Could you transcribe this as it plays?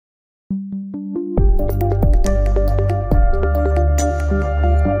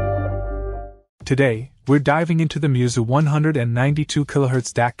Today, we're diving into the Musou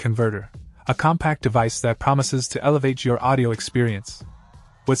 192kHz DAC converter, a compact device that promises to elevate your audio experience.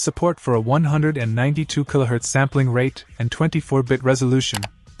 With support for a 192kHz sampling rate and 24-bit resolution,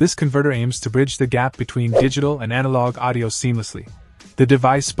 this converter aims to bridge the gap between digital and analog audio seamlessly. The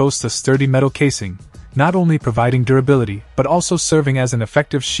device boasts a sturdy metal casing, not only providing durability but also serving as an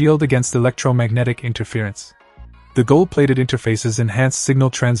effective shield against electromagnetic interference. The gold-plated interfaces enhance signal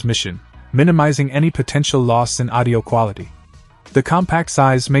transmission, minimizing any potential loss in audio quality. The compact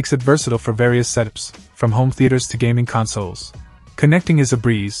size makes it versatile for various setups, from home theaters to gaming consoles. Connecting is a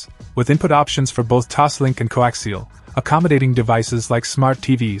breeze, with input options for both Toslink and coaxial, accommodating devices like smart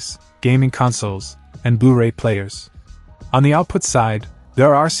TVs, gaming consoles, and Blu-ray players. On the output side,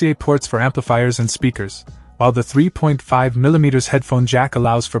 there are RCA ports for amplifiers and speakers, while the 3.5mm headphone jack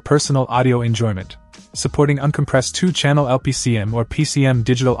allows for personal audio enjoyment. Supporting uncompressed 2-channel LPCM or PCM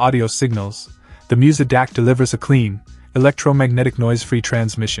digital audio signals, the Musou DAC delivers a clean, electromagnetic noise-free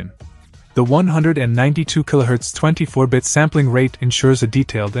transmission. The 192kHz 24-bit sampling rate ensures a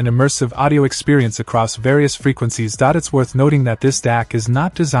detailed and immersive audio experience across various frequencies. It's worth noting that this DAC is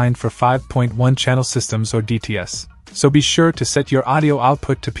not designed for 5.1-channel systems or DTS, so be sure to set your audio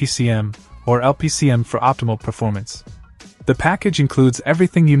output to PCM or LPCM for optimal performance. The package includes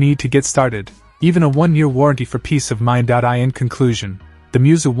everything you need to get started, even a 1-year warranty for peace of mind. In conclusion, the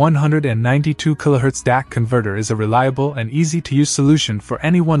Musou 192kHz DAC converter is a reliable and easy-to-use solution for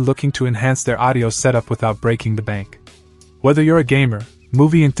anyone looking to enhance their audio setup without breaking the bank. Whether you're a gamer,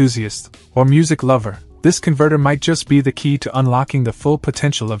 movie enthusiast, or music lover, this converter might just be the key to unlocking the full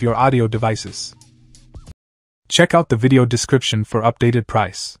potential of your audio devices. Check out the video description for updated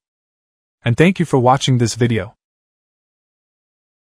price. And thank you for watching this video.